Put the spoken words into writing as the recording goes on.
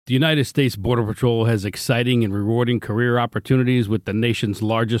The United States Border Patrol has exciting and rewarding career opportunities with the nation's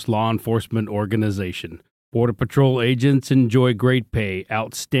largest law enforcement organization. Border Patrol agents enjoy great pay,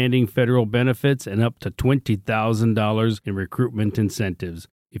 outstanding federal benefits, and up to $20,000 in recruitment incentives.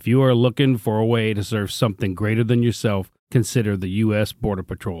 If you are looking for a way to serve something greater than yourself, consider the U.S. Border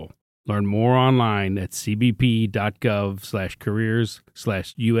Patrol. Learn more online at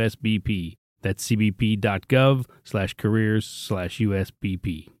cbp.gov/careers/USBP. That's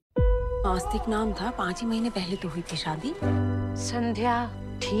cbp.gov/careers/USBP. आस्तिक नाम था, 5 ही महीने पहले तो हुई थी शादी। संध्या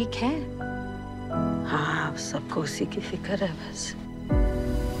ठीक है? हाँ, अब सबको उसी की फिक्र है बस।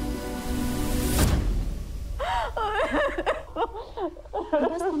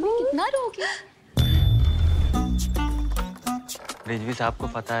 बस मम्मी कितना रोगी? रिजवी साहब को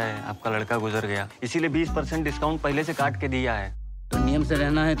पता है आपका लड़का गुजर गया, इसीलिए 20% डिस्काउंट पहले से काट के दिया है। तो नियम से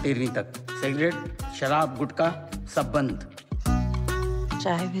रहना है 13वीं तक। सिगरेट, शराब, गुटखा सब बंद।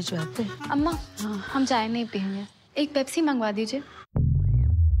 चाय भिजवाते? अम्मा, हम चाय नहीं पियेंगे, एक पेप्सी मंगवा दीजिए।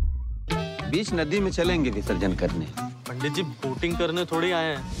 बीच नदी में चलेंगे विसर्जन करने। पंडित जी बोटिंग करने थोड़ी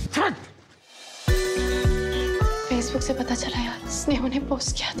आए हैं। फेसबुक से पता चला यार, स्नेहा ने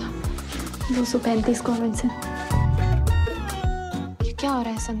पोस्ट किया था। 235 कमेंट्स हैं। ये क्या हो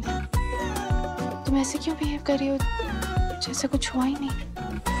रहा है संध्या? तुम ऐसे क्यों बिहेव कर रही हो जैसे कुछ हुआ ही नहीं?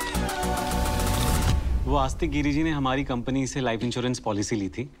 वो आस्तिक गिरी जी ने हमारी कंपनी से लाइफ इंश्योरेंस पॉलिसी ली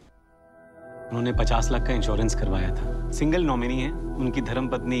थी। उन्होंने 50 लाख का इंश्योरेंस करवाया था। सिंगल नॉमिनी है, उनकी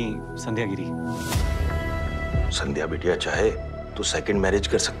धर्मपत्नी संध्या गिरी। संध्या बिटिया चाहे तो सेकंड मैरिज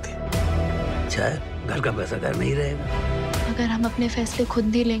कर सकती है। चाहे घर का पैसा घर में ही रहेगा। अगर हम अपने फैसले खुद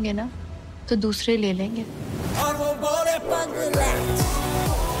नहीं लेंगे ना, तो दूसरे ले लेंगे। और वो बोले पगलैट,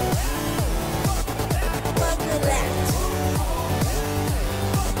 पगलैट, पगलैट।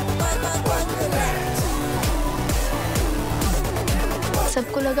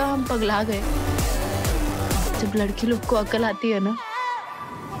 सबको लगा हम पगला गए। जब लड़की लोग को अकल आती है ना,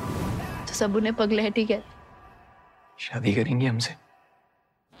 तो सब उन्हें पगलैट ही कहते। शादी करेंगी हमसे?